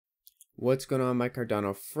What's going on, my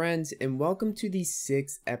Cardano friends, and welcome to the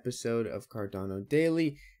 6th episode of Cardano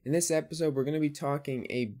Daily. In this episode, we're going to be talking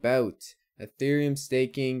about Ethereum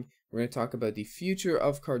staking. We're going to talk about the future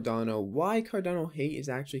of Cardano, why Cardano hate is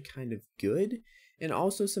actually kind of good, and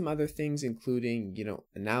also some other things, including,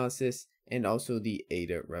 analysis and also the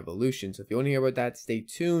ADA revolution. So if you want to hear about that, stay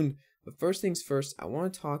tuned. But first things first, I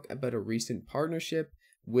want to talk about a recent partnership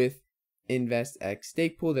with InvestX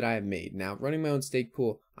stake pool that I have made. Now, running my own stake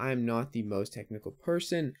pool, I am not the most technical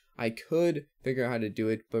person. I could figure out how to do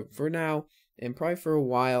it, but for now, and probably for a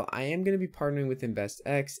while, I am going to be partnering with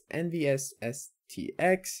InvestX and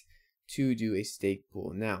VSSTX to do a stake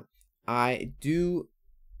pool. Now, I do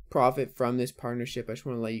profit from this partnership. I just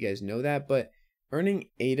want to let you guys know that, but earning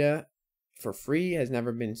ADA for free has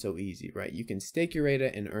never been so easy, right? You can stake your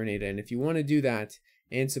ADA and earn ADA, and if you want to do that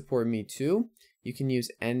and support me too, you can use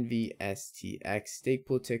NVSTX stake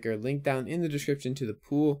pool ticker, link down in the description to the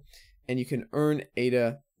pool, and you can earn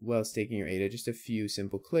ADA while staking your ADA. Just a few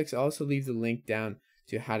simple clicks. I'll also leave the link down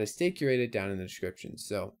to how to stake your ADA down in the description.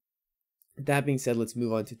 So that being said, let's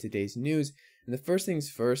move on to today's news. And the first things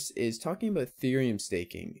first is talking about Ethereum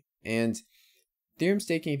staking. And Ethereum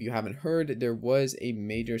staking, if you haven't heard, there was a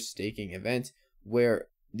major staking event where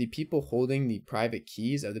the people holding the private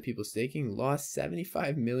keys of the people staking lost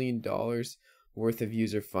 $75 million worth of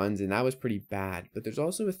user funds, and that was pretty bad. But there's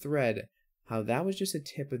also a thread how that was just a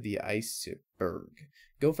tip of the iceberg.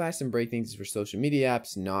 Go fast and break things is for social media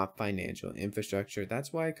apps, not financial infrastructure.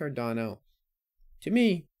 That's why Cardano, to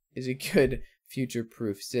me, is a good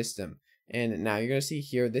future-proof system. And now you're going to see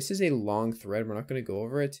here, this is a long thread. We're not going to go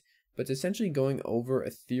over it, but it's essentially going over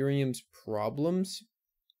Ethereum's problems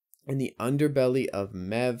and the underbelly of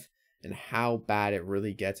MEV and how bad it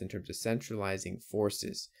really gets in terms of centralizing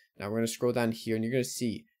forces. Now we're going to scroll down here and you're going to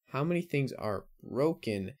see how many things are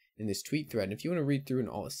broken in this tweet thread. And if you want to read through and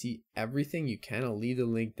all see everything, you can. I'll leave the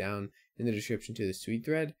link down in the description to this tweet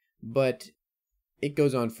thread, but it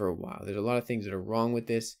goes on for a while. There's a lot of things that are wrong with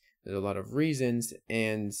this. There's a lot of reasons,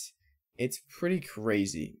 and it's pretty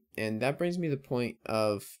crazy. And that brings me to the point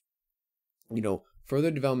of,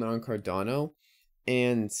 further development on Cardano,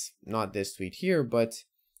 and not this tweet here, but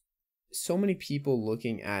so many people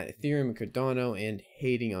looking at Ethereum and Cardano and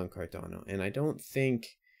hating on Cardano. And I don't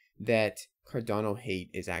think that Cardano hate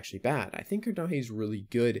is actually bad. I think Cardano hate is really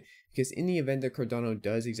good because in the event that Cardano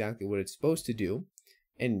does exactly what it's supposed to do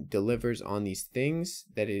and delivers on these things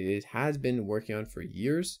that it has been working on for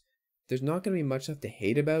years, there's not going to be much left to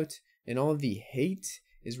hate about. And all of the hate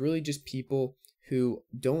is really just people who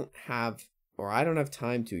don't have, or I don't have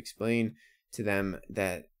time to explain to them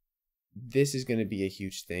that this is going to be a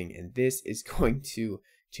huge thing and this is going to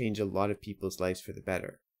change a lot of people's lives for the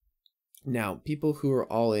better. Now, people who are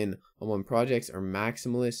all in on one projects are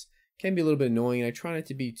maximalists, can be a little bit annoying, and I try not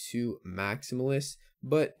to be too maximalist,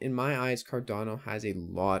 but in my eyes, Cardano has a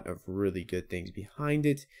lot of really good things behind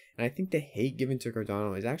it, and I think the hate given to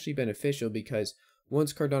Cardano is actually beneficial because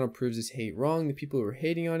once Cardano proves this hate wrong, the people who are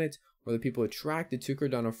hating on it or the people attracted to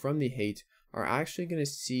Cardano from the hate are actually going to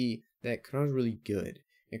see that Cardano is really good.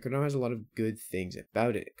 And Cardano has a lot of good things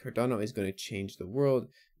about it. Cardano is going to change the world,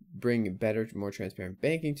 bring better, more transparent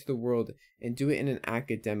banking to the world, and do it in an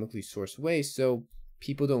academically sourced way so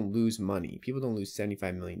people don't lose money. People don't lose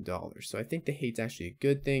 $75 million. So I think the hate's actually a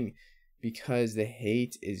good thing because the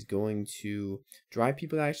hate is going to drive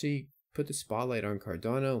people to actually put the spotlight on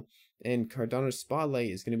Cardano. And Cardano's spotlight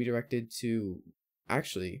is going to be directed to,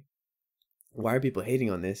 actually, why are people hating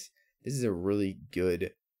on this? This is a really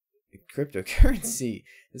good cryptocurrency.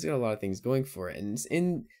 It's got a lot of things going for it, and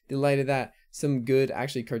in the light of that, some good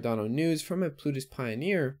actually Cardano news from a Plutus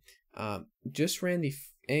Pioneer just ran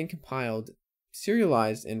and compiled,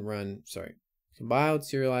 serialized, and run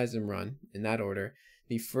in that order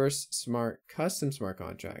the first custom smart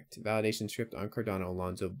contract validation script on Cardano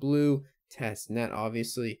Alonzo Blue test net,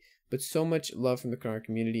 obviously, but so much love from the Cardano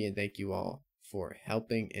community, and thank you all for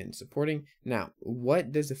helping and supporting. Now,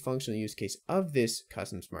 what does the functional use case of this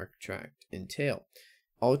custom smart contract entail?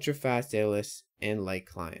 Ultra fast dataless and light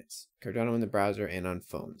clients, Cardano in the browser and on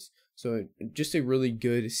phones. So just a really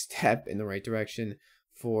good step in the right direction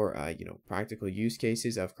for practical use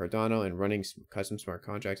cases of Cardano and running custom smart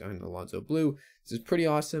contracts on Alonzo Blue. This is pretty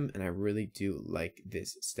awesome, and I really do like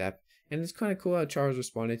this step. And it's kind of cool how Charles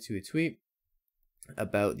responded to a tweet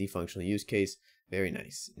about the functional use case. Very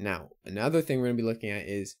nice. Now, another thing we're going to be looking at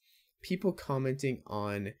is people commenting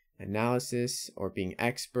on analysis or being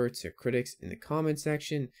experts or critics in the comment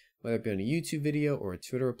section, whether it be on a YouTube video or a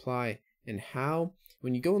Twitter reply, and how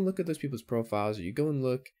when you go and look at those people's profiles or you go and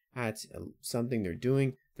look at something they're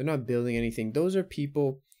doing, they're not building anything. Those are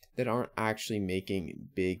people that aren't actually making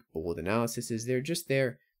big, bold analyses. They're just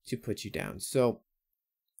there to put you down. So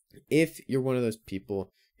if you're one of those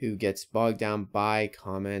people who gets bogged down by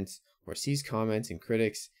comments or sees comments and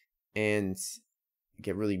critics and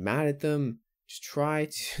get really mad at them, just try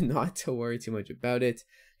to not to worry too much about it.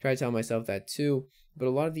 Try to tell myself that too. But a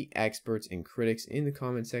lot of the experts and critics in the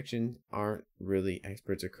comment section aren't really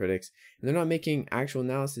experts or critics, and they're not making actual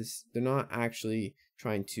analysis. They're not actually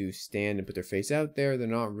trying to stand and put their face out there. They're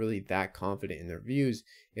not really that confident in their views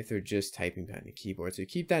if they're just typing behind a keyboard. So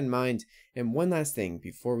keep that in mind. And one last thing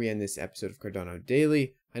before we end this episode of Cardano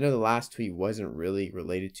Daily, I know the last tweet wasn't really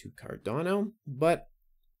related to Cardano, but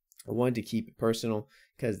I wanted to keep it personal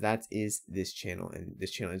because that is this channel, and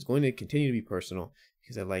this channel is going to continue to be personal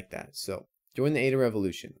because I like that. So join the ADA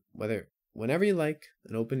revolution, whenever you like,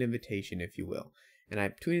 an open invitation, if you will. And I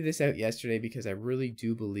tweeted this out yesterday because I really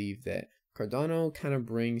do believe that Cardano kind of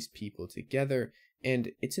brings people together,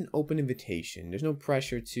 and it's an open invitation. There's no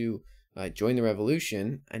pressure to join the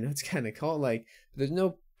revolution. I know it's kind of cult-like, but there's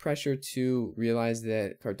no pressure to realize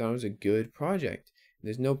that Cardano is a good project.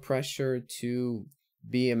 There's no pressure to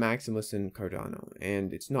be a maximalist in Cardano,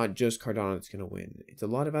 and it's not just Cardano that's going to win. It's a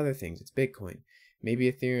lot of other things. It's Bitcoin,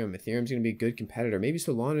 maybe Ethereum's going to be a good competitor. Maybe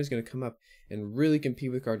Solana is going to come up and really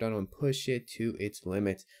compete with Cardano and push it to its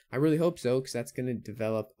limits. I really hope so, because that's going to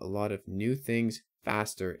develop a lot of new things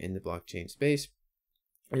faster in the blockchain space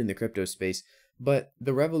and in the crypto space. But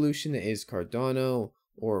the revolution that is Cardano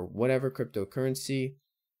or whatever cryptocurrency,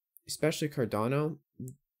 especially Cardano,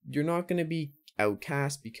 you're not going to be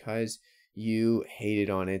outcast because you hated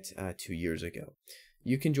on it 2 years ago.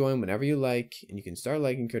 You can join whenever you like, and you can start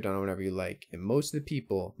liking Cardano whenever you like. And most of the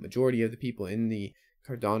people, majority of the people in the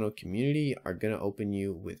Cardano community are going to open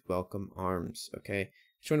you with welcome arms, okay?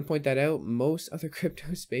 Just want to point that out. Most other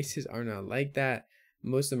crypto spaces are not like that.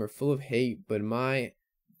 Most of them are full of hate, but in my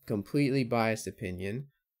completely biased opinion,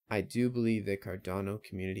 I do believe that Cardano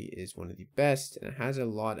community is one of the best, and it has a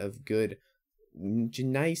lot of good,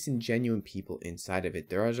 nice and genuine people inside of it.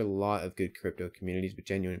 There are a lot of good crypto communities with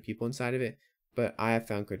genuine people inside of it, but I have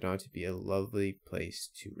found Cardano to be a lovely place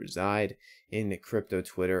to reside in crypto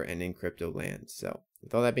Twitter and in crypto land. So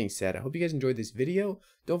with all that being said, I hope you guys enjoyed this video.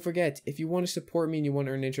 Don't forget, if you want to support me and you want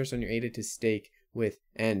to earn interest on your ADA to stake with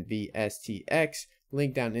NVSTX,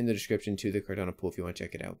 link down in the description to the Cardano pool if you want to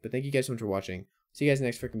check it out. But thank you guys so much for watching. See you guys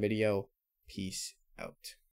next freaking video. Peace out.